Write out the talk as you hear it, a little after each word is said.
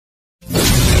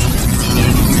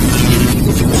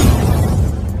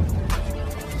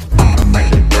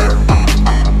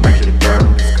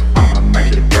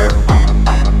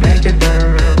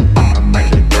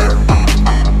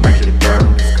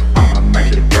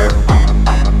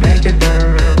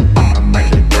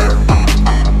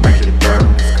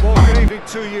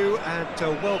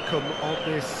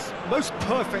most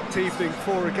perfect evening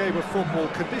for a game of football.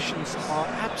 Conditions are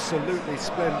absolutely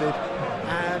splendid,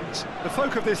 and the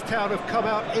folk of this town have come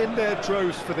out in their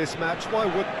droves for this match. Why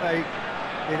wouldn't they?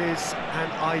 It is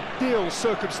an ideal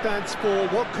circumstance for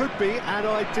what could be an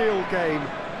ideal game.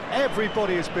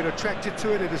 Everybody has been attracted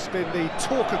to it. It has been the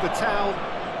talk of the town,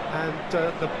 and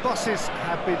the buses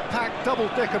have been packed,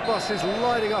 double-decker buses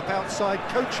lining up outside.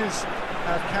 Coaches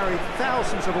have carried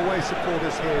thousands of away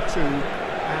supporters here too,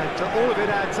 and all of it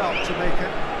adds up to make a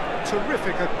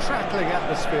terrific, crackling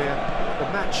atmosphere. The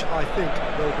match, I think,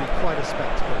 will be quite a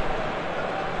spectacle.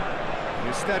 The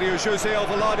Estadio José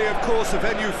Alvalade, of course, a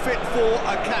venue fit for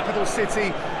a capital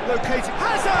city, located...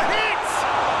 Has a hit!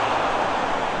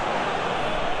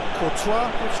 Courtois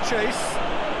gives chase.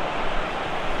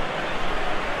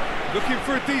 Looking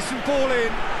for a decent ball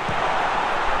in.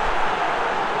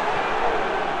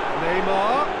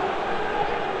 Neymar.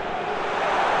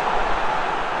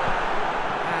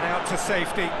 And out to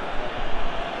safety.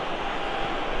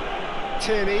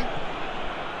 Tierney.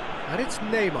 And it's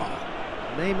Neymar.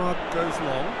 Neymar goes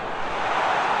long.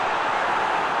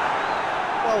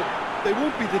 Well, they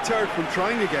won't be deterred from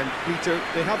trying again, Peter.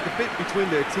 They have the bit between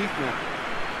their teeth now.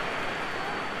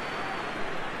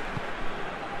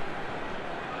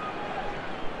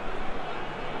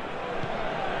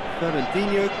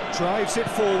 Fernandinho drives it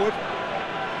forward.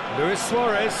 Luis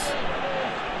Suarez.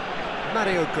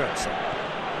 Mario Götze.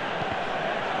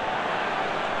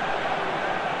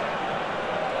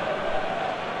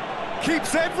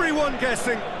 Keeps everyone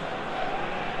guessing.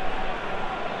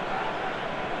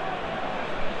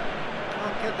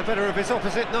 Can't get the better of his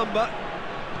opposite number.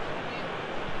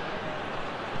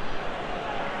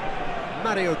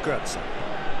 Mario Götze.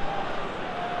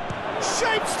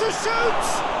 Shapes to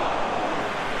shoot!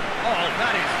 Oh,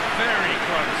 that is very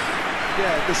close.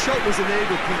 Yeah, the shot was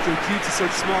enabled, Peter, due to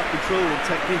such smart control and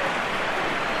technique.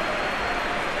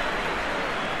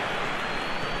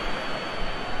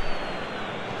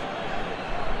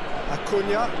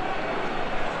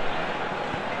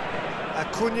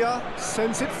 Acuna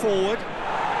sends it forward,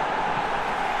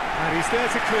 and he's there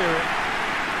to clear it.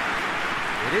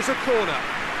 It is a corner.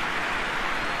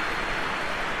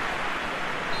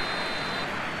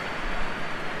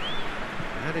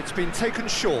 And it's been taken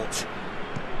short.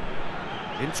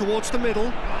 In towards the middle.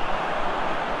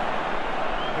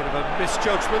 Bit of a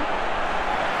misjudgment.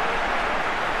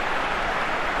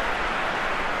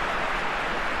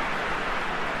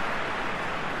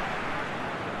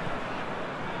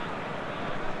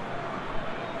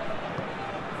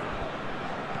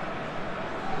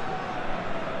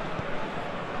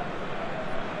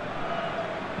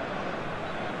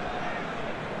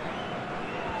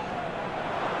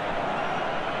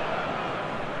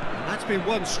 Been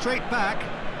won straight back.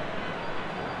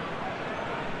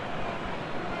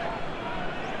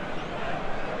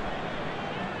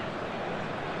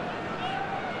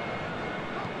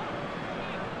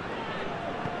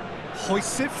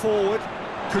 Hoists it forward.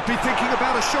 Could be thinking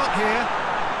about a shot here.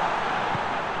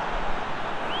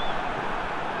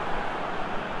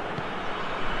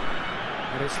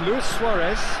 And it's Luis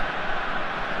Suarez.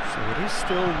 So it is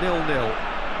still 0-0.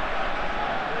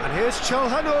 And here's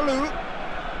Çalhanoğlu.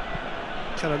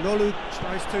 Çalhanoğlu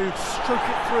tries to stroke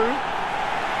it through,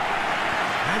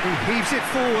 and he heaves it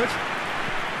forward.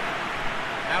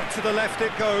 Out to the left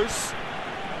it goes.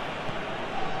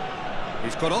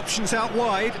 He's got options out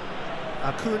wide.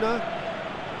 Acuna.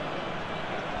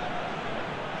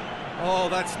 Oh,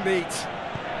 that's neat.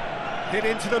 Hit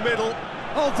into the middle.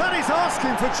 Oh, that is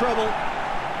asking for trouble.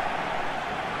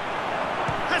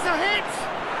 Has a hit!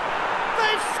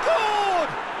 They've scored!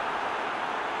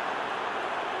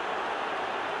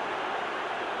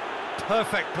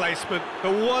 Perfect placement,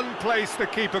 the one place the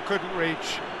keeper couldn't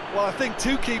reach. Well, I think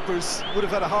two keepers would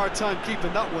have had a hard time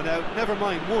keeping that one out, never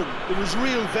mind one. There was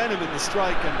real venom in the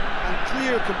strike and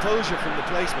clear composure from the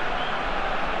placement.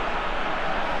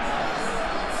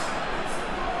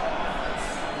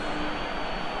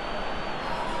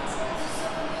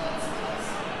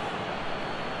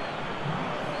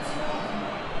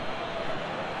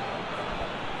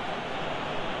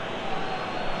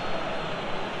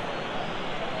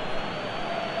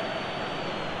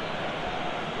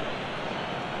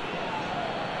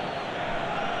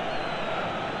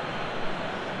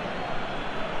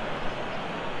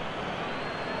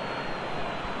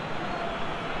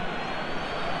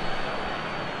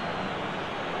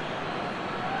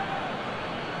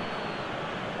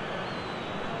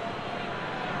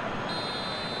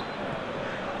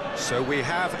 So we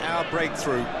have our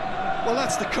breakthrough. Well,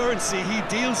 that's the currency he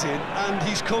deals in, and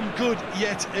he's come good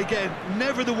yet again.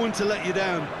 Never the one to let you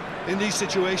down in these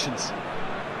situations.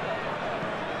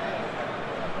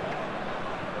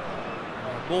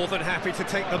 More than happy to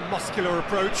take the muscular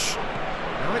approach.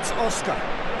 Now it's Oscar.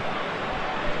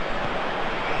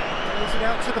 Plays it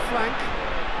out to the flank.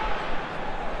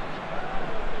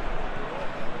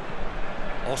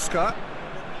 Oscar.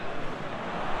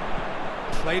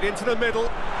 Played into the middle.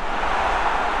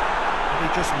 And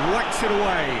he just whacks it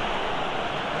away.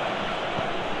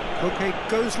 Okay,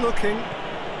 goes looking.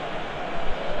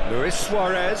 Luis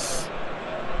Suarez.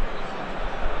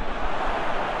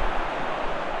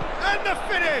 And the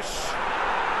finish!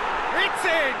 It's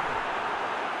in!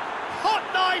 Hot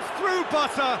knife through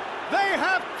butter. They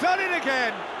have done it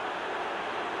again.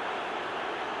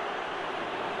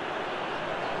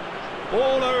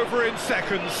 All over in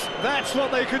seconds. That's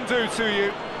what they can do to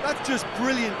you. That's just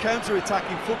brilliant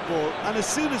counter-attacking football, and as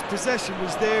soon as possession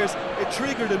was theirs, it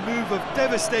triggered a move of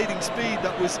devastating speed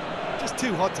that was just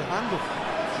too hot to handle.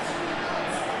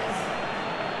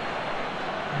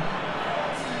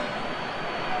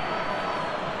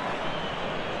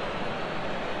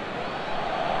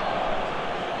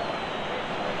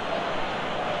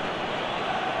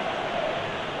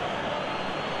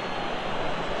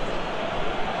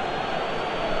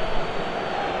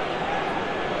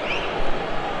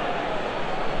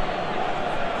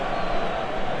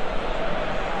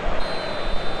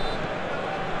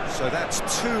 So that's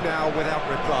two now without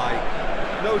reply.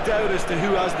 No doubt as to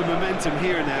who has the momentum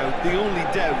here now. The only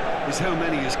doubt is how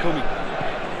many is coming.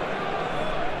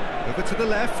 Over to the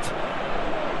left.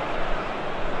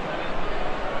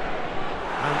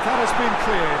 And that has been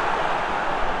cleared.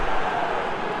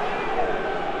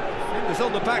 Defenders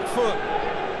on the back foot.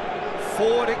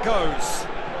 Forward it goes.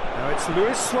 Now it's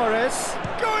Luis Suarez.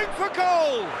 Going for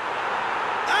goal!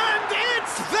 And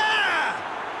it's there!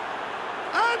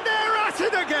 And they're at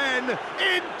it again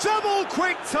in double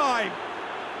quick time.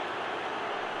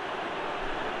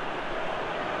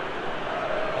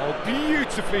 Oh,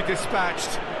 beautifully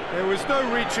dispatched. There was no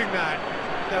reaching that.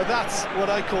 Now that's what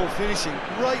I call finishing,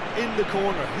 right in the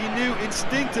corner. He knew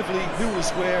instinctively who was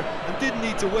where and didn't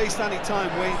need to waste any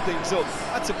time weighing things up.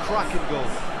 That's a cracking goal.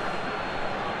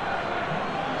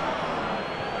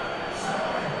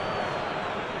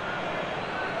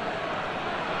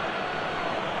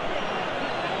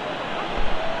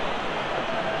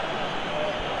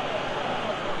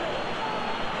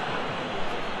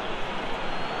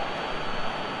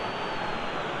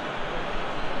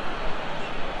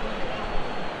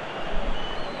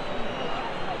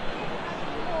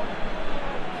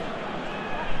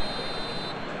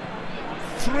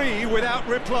 Three without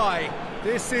reply.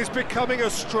 This is becoming a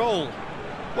stroll.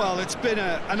 Well, it's been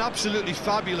an absolutely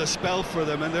fabulous spell for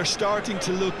them, and they're starting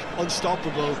to look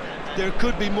unstoppable. There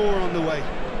could be more on the way.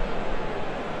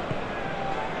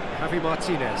 Javi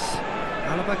Martinez.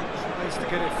 Alaba tries to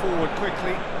get it forward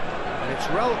quickly. And it's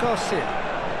Raul Garcia.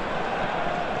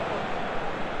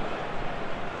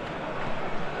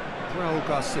 Raul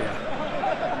Garcia.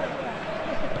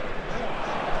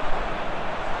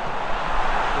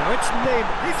 Now it's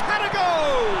Neymar. He's had a go!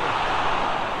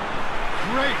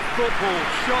 Great football,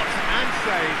 shot and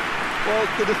save. Well,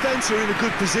 the defence are in a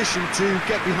good position to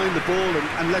get behind the ball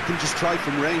and let them just try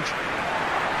from range.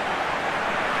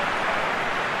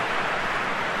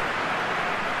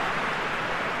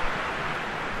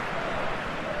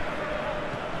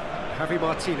 Javi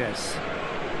Martinez.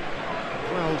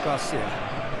 Raul Garcia.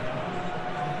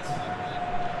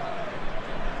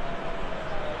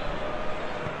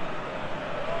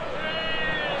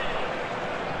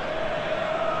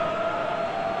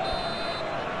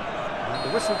 And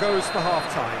the whistle goes for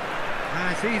half-time.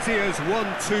 As easy as 1,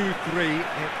 2, 3.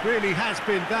 It really has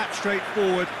been that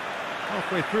straightforward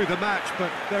halfway through the match, but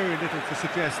very little to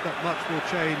suggest that much will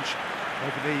change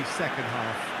over the second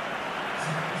half.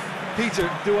 Peter,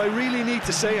 do I really need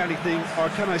to say anything, or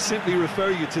can I simply refer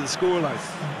you to the scoreline?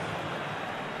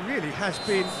 It really has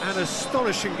been an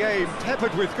astonishing game,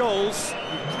 peppered with goals.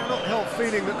 You cannot help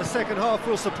feeling that the second half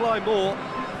will supply more.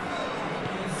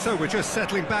 So we're just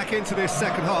settling back into this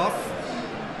second half.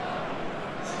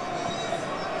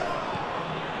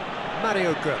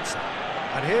 Mario Götze.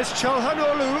 And here's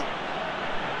Çalhanoğlu.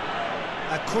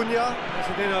 Acuna has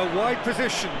it in a wide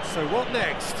position, so what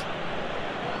next?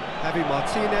 Javi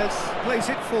Martinez plays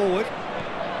it forward.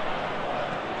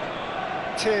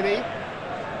 Tierney.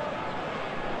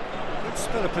 Good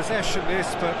spell of possession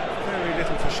this, but very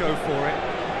little to show for it.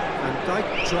 And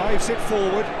Dijk drives it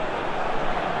forward.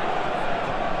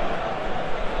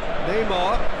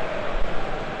 Neymar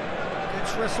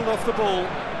gets wrestled off the ball.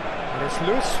 And it's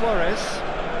Luis Suarez.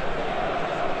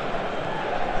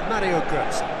 Mario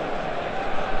Götze.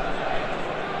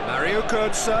 Mario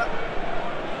Götze.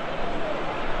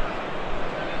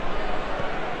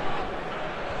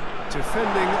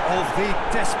 Defending of the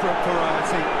desperate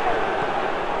variety.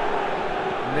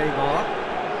 Neymar.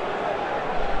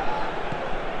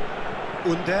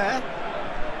 Under.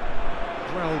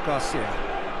 Raul Garcia.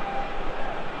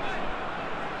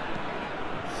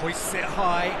 Hoists it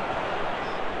high.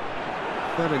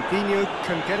 Fernandinho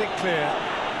can get it clear.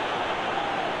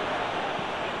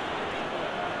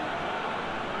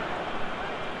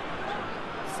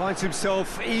 Finds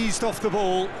himself eased off the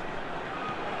ball.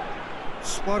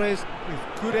 Suarez with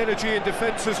good energy in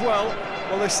defence as well.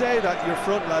 Well, they say that your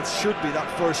front lads should be that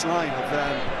first line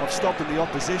of stopping the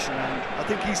opposition, and I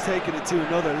think he's taken it to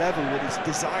another level with his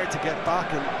desire to get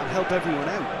back and help everyone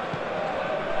out.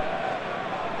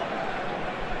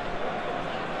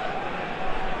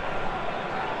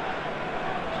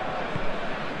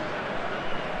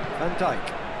 Van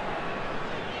Dijk.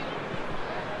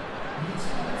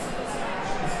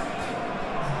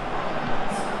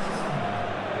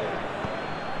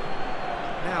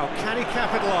 Now, can he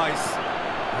capitalise?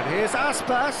 And here's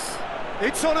Aspas.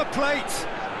 It's on a plate.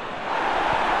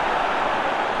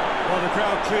 Well, the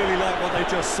crowd clearly like what they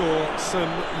just saw. Some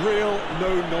real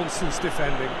no-nonsense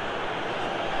defending.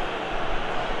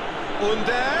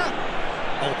 Under.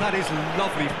 Oh, that is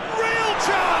lovely. Real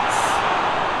chance!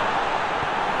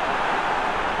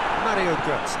 Mario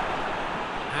Götze.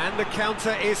 And the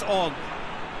counter is on.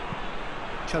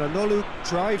 Çalhanoğlu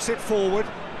drives it forward.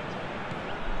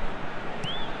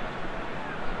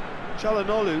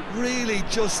 Çalhanoğlu really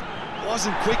just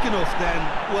wasn't quick enough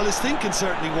then. Well, his thinking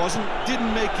certainly wasn't.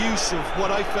 Didn't make use of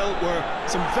what I felt were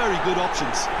some very good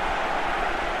options.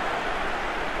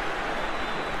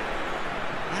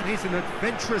 And here's an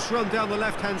adventurous run down the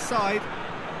left-hand side.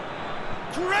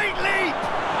 Great leap!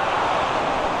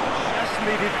 Just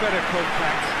needed better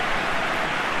contact.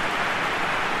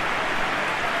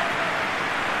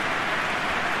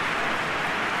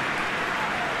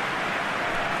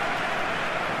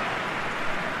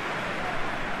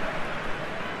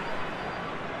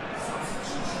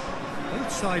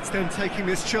 Both sides then taking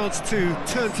this chance to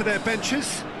turn to their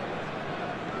benches.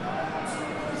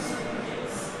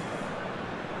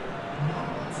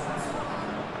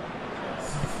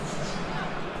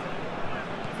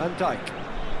 Van Dijk.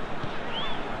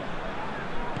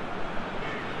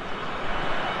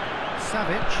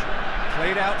 Savic,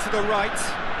 played out to the right.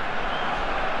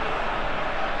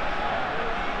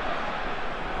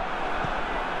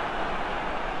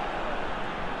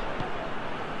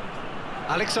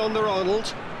 Alexander-Arnold.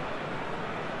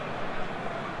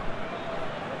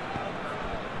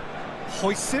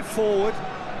 Hoists it forward.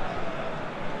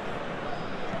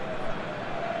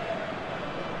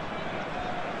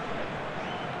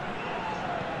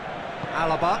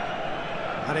 Alaba,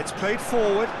 and it's played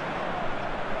forward.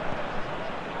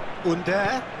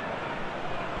 Under.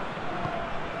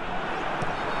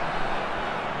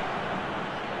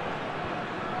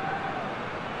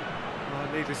 Well,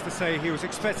 needless to say, he was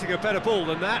expecting a better ball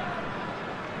than that.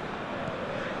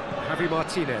 Javi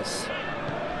Martinez.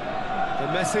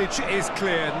 The message is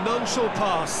clear, none shall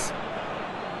pass.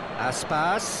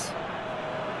 Aspas.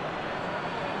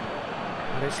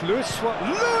 And it's Luis Suarez!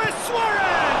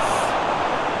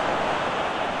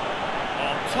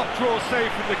 Top draw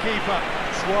save from the keeper.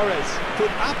 Suarez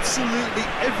put absolutely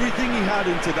everything he had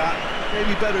into that.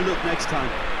 Maybe better look next time.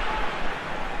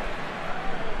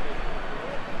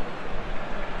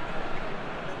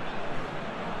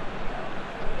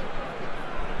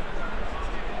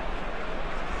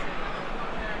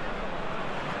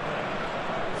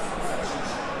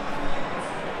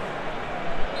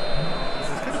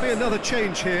 There's going to be another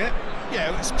change here.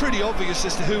 Yeah, it's pretty obvious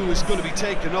as to who was going to be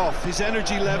taken off. His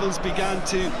energy levels began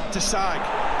to sag,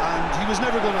 and he was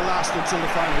never going to last until the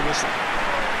final whistle.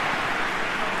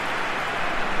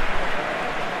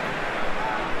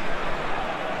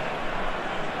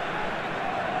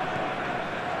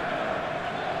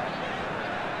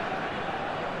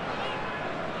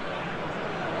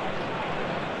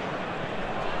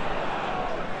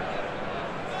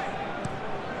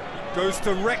 Goes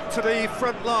direct to the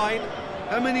front line.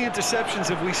 How many interceptions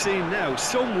have we seen now?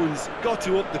 Someone's got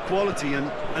to up the quality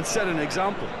and set an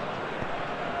example.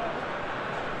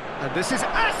 And this is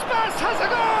Aspas has a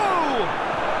go!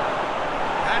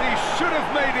 And he should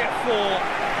have made it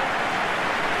 4.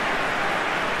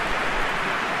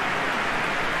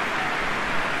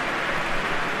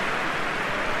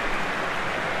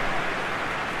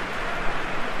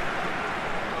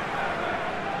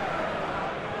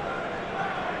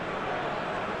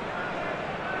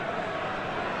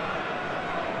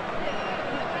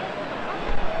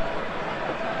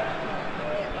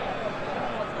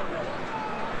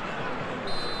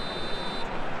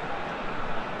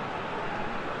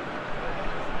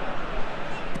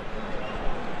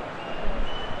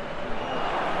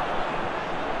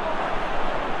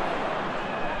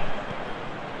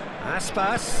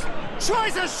 Aspas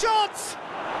tries a shot!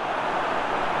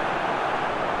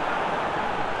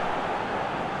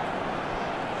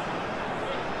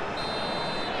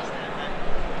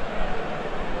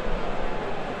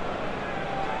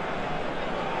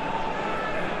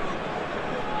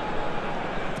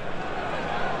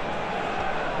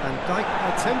 And Dyke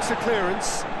attempts a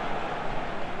clearance.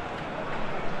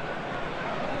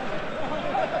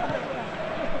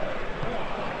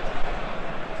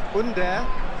 Under.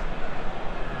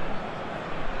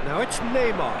 Now it's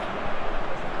Neymar.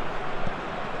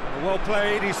 Well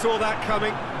played, he saw that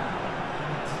coming.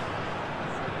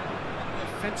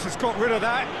 Defence has got rid of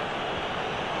that.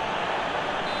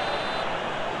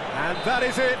 And that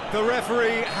is it, the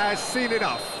referee has seen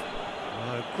enough.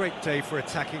 A great day for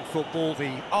attacking football.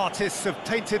 The artists have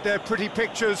painted their pretty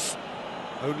pictures.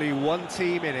 Only one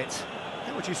team in it.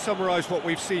 How would you summarise what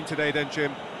we've seen today then,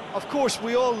 Jim? Of course,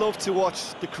 we all love to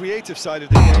watch the creative side of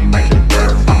the game. Make it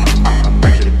burn.